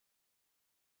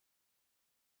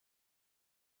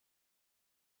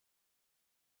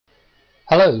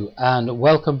Hello and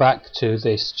welcome back to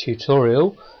this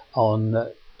tutorial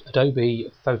on Adobe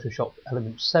Photoshop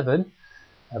Element 7.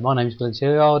 My name is Glenn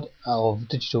Hilliard of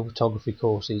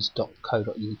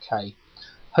digitalphotographycourses.co.uk.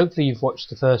 Hopefully you've watched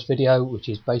the first video, which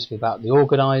is basically about the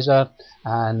organiser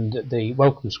and the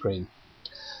welcome screen.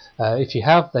 If you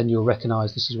have, then you'll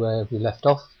recognise this is where we left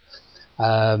off,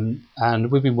 and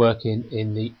we've been working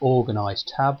in the Organise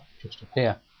tab just up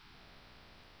here.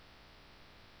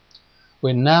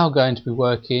 We're now going to be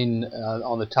working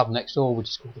on the tab next door, which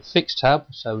is called the Fix tab.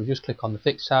 So we just click on the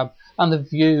Fix tab and the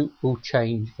view will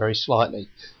change very slightly.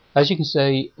 As you can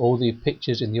see, all the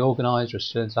pictures in the organiser are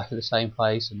still exactly the same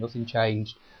place and nothing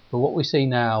changed. But what we see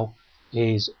now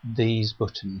is these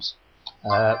buttons.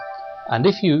 And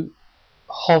if you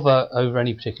hover over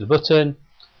any particular button,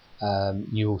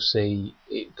 you will see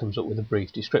it comes up with a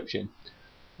brief description.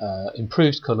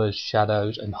 Improves colours,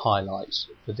 shadows and highlights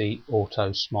for the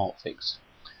auto smart fix.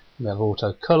 We have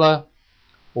auto colour,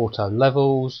 auto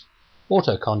levels,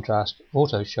 auto contrast,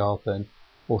 auto sharpen,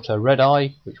 auto red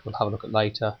eye, which we'll have a look at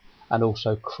later, and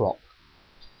also crop.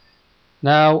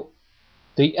 Now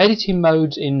the editing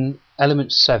modes in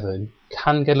Element 7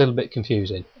 can get a little bit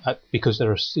confusing because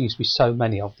there seems to be so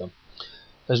many of them.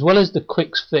 As well as the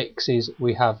quick fixes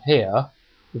we have here,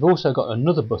 we've also got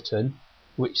another button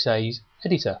which says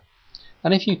Editor,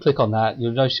 and if you click on that,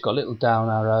 you'll notice you've got a little down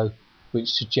arrow which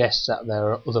suggests that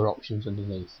there are other options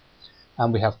underneath,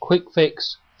 and we have Quick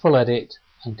Fix, Full Edit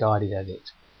and Guided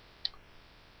Edit.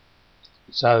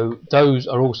 So those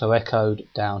are also echoed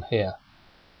down here.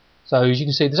 So as you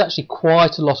can see, there's actually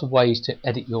quite a lot of ways to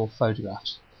edit your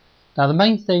photographs. Now the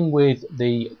main thing with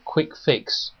the Quick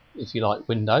Fix, if you like,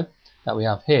 window that we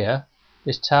have here,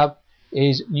 this tab,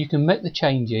 is you can make the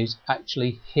changes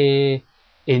actually here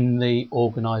in the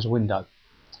organiser window.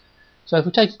 So if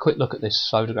we take a quick look at this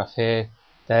photograph here,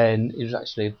 then it was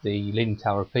actually the Leaning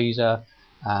Tower of Pisa,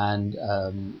 and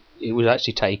it was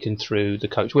actually taken through the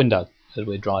coach window as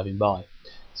we're driving by.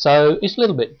 So it's a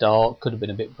little bit dark, could have been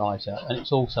a bit brighter, and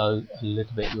it's also a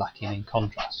little bit lacking in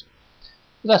contrast.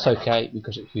 But that's okay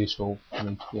because it's useful for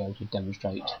me to be able to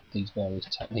demonstrate these various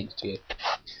techniques to you.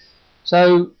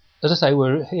 So as I say,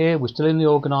 we're here, we're still in the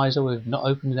organiser, we've not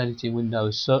opened an editing window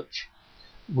as such.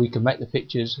 We can make the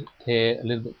pictures here a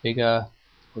little bit bigger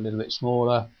or a little bit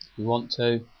smaller if we want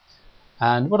to.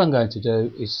 And what I'm going to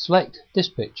do is select this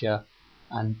picture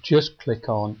and just click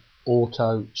on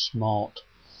Auto Smart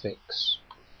Fix.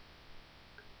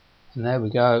 And there we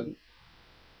go,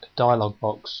 a dialog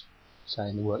box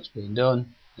saying the work's being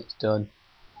done, it's done,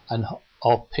 and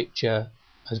our picture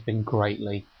has been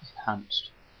greatly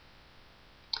enhanced.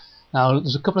 Now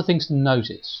there's a couple of things to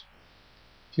notice.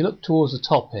 If you look towards the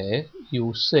top here, you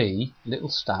will see a little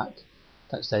stack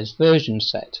that says version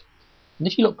set, and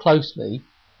if you look closely,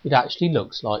 it actually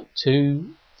looks like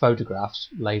two photographs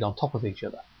laid on top of each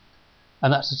other,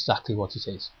 and that's exactly what it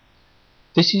is.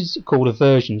 This is called a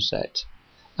version set,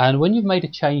 and when you've made a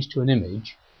change to an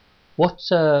image,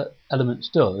 what Elements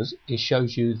does is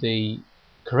shows you the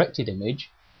corrected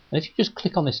image, and if you just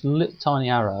click on this little tiny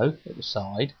arrow at the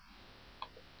side,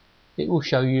 it will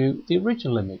show you the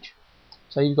original image.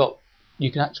 So you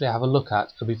can actually have a look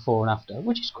at a before and after,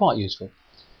 which is quite useful.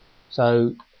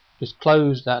 So just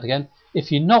close that again.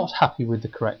 If you're not happy with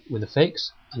the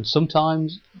fix, and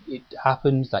sometimes it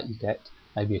happens that you get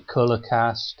maybe a colour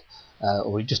cast,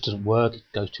 or it just doesn't work, it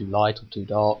goes too light or too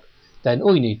dark, then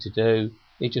all you need to do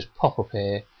is just pop up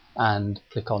here and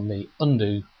click on the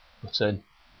undo button,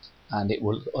 and it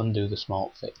will undo the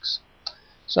smart fix.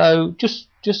 So just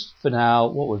for now,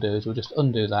 what we'll do is we'll just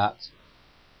undo that.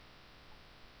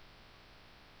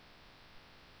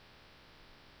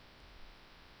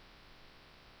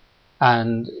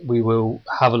 And we will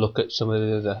have a look at some of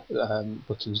the other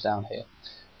buttons down here.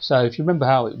 So if you remember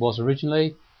how it was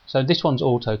originally, so this one's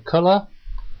auto colour,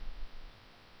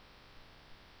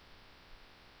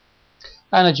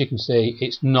 and as you can see,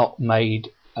 it's not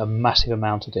made a massive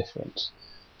amount of difference.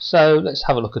 So let's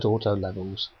have a look at auto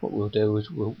levels. What we'll do is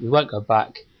we won't go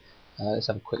back. Let's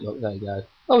have a quick look. There you go.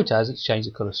 Oh, it has. It's changed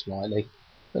the colour slightly.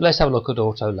 But let's have a look at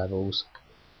auto levels.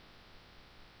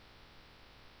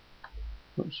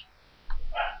 Oops.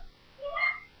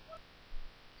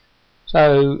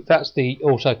 So that's the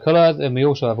auto colour. Then we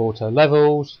also have auto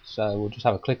levels. So we'll just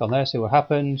have a click on there, see what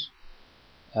happens.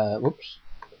 Whoops.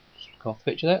 Just click off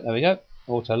the picture there. There we go.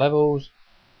 Auto levels.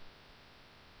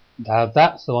 Now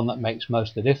that's the one that makes most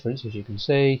of the difference, as you can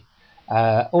see.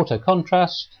 Auto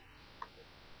contrast.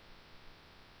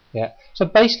 Yeah. So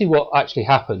basically, what actually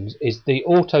happens is the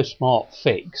Auto Smart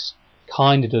Fix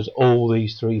kind of does all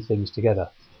these three things together.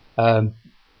 So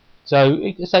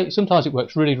sometimes it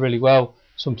works really, really well.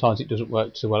 sometimes it doesn't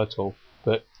work so well at all.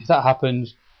 But if that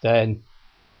happens, then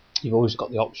you've always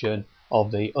got the option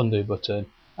of the undo button,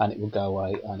 and it will go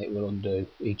away and it will undo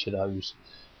each of those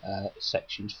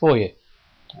sections for you.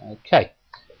 Okay,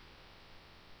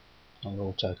 on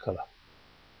auto colour.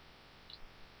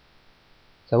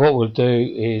 So what we'll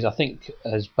do is, I think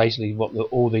as basically what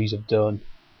all these have done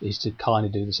is to kind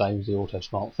of do the same as the auto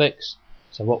smart fix.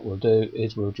 So what we'll do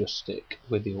is we'll just stick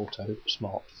with the auto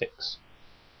smart fix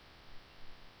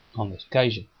on this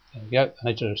occasion. There we go. And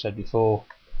as I said before,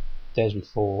 there's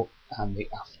before and the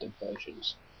after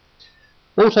versions.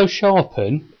 Auto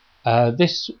sharpen,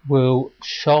 this will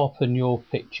sharpen your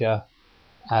picture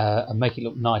and make it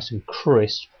look nice and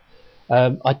crisp.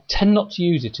 I tend not to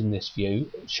use it in this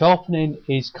view. Sharpening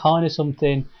is kind of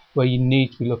something where you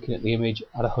need to be looking at the image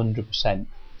at 100%.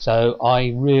 So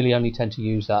I really only tend to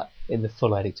use that in the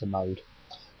full editor mode.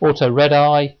 Auto red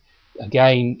eye,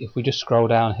 again, if we just scroll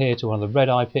down here to one of the red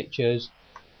eye pictures,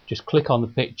 just click on the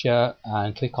picture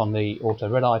and click on the auto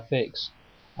red eye fix,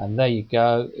 and there you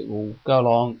go. It will go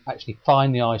along, actually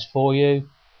find the eyes for you,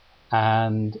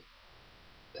 and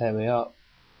there we are.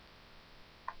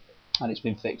 And it's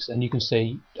been fixed, and you can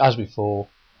see as before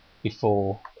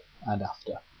and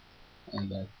after. There you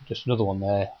go, just another one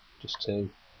there, just to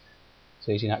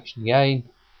see it in action again.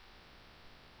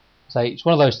 So it's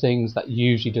one of those things that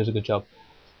usually does a good job.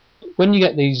 When you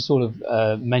get these sort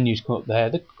of menus come up there,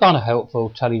 they're kind of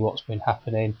helpful, tell you what's been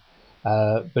happening,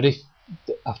 but if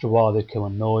after a while they become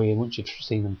annoying, once you've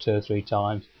seen them 2 or 3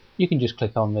 times, you can just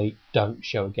click on the don't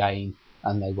show again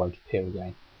and they won't appear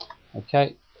again.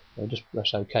 Okay, so just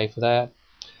press OK for that.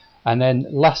 And then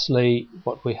lastly,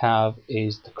 what we have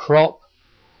is the crop.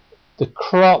 The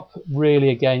crop really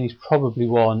again is probably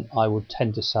one I would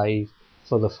tend to save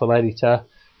for the full editor,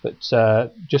 but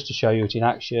just to show you it in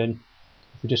action,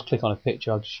 if we just click on a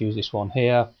picture, I'll just use this one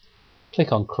here,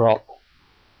 click on crop,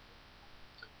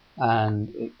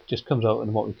 and it just comes up,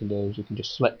 and what we can do is we can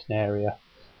just select an area.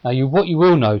 Now what you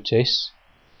will notice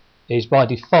is by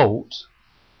default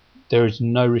there is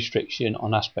no restriction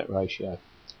on aspect ratio.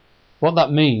 What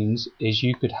that means is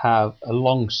you could have a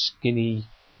long skinny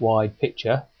wide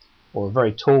picture or a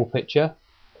very tall picture,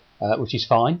 which is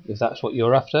fine if that's what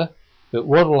you're after, but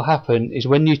what will happen is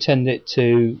when you send it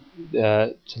to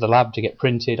the lab to get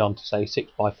printed onto say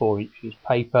 6 by 4 inches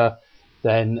paper,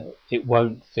 then it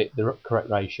won't fit the correct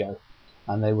ratio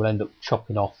and they will end up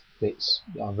chopping off bits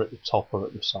either at the top or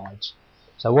at the sides.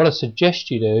 So what I suggest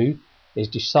you do is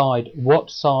decide what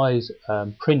size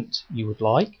print you would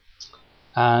like,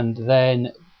 and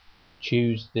then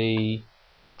choose the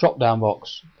drop down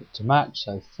box to match,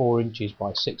 so 4 inches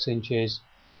by 6 inches.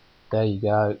 There you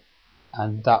go,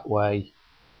 and that way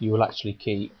you will actually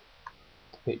keep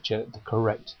the picture the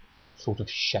correct sort of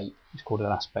shape. It's called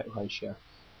an aspect ratio.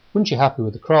 Once you're happy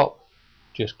with the crop,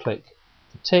 just click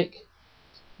the tick,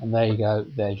 and there you go,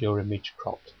 there's your image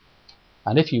cropped.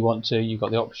 And if you want to, you've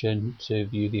got the option to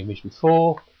view the image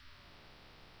before,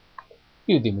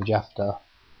 view the image after,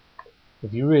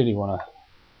 if you really want to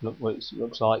look what it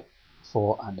looks like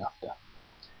before and after.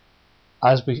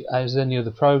 As any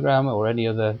other program or any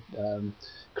other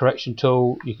correction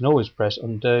tool, you can always press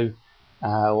undo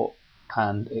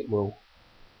and it will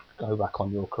go back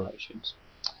on your corrections.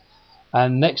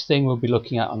 And next thing we'll be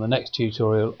looking at on the next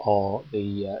tutorial are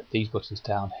these buttons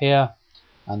down here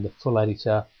and the full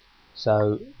editor.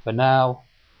 So for now,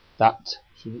 that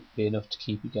should be enough to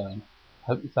keep you going. I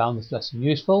hope you found this lesson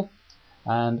useful,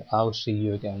 and I'll see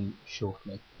you again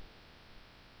shortly.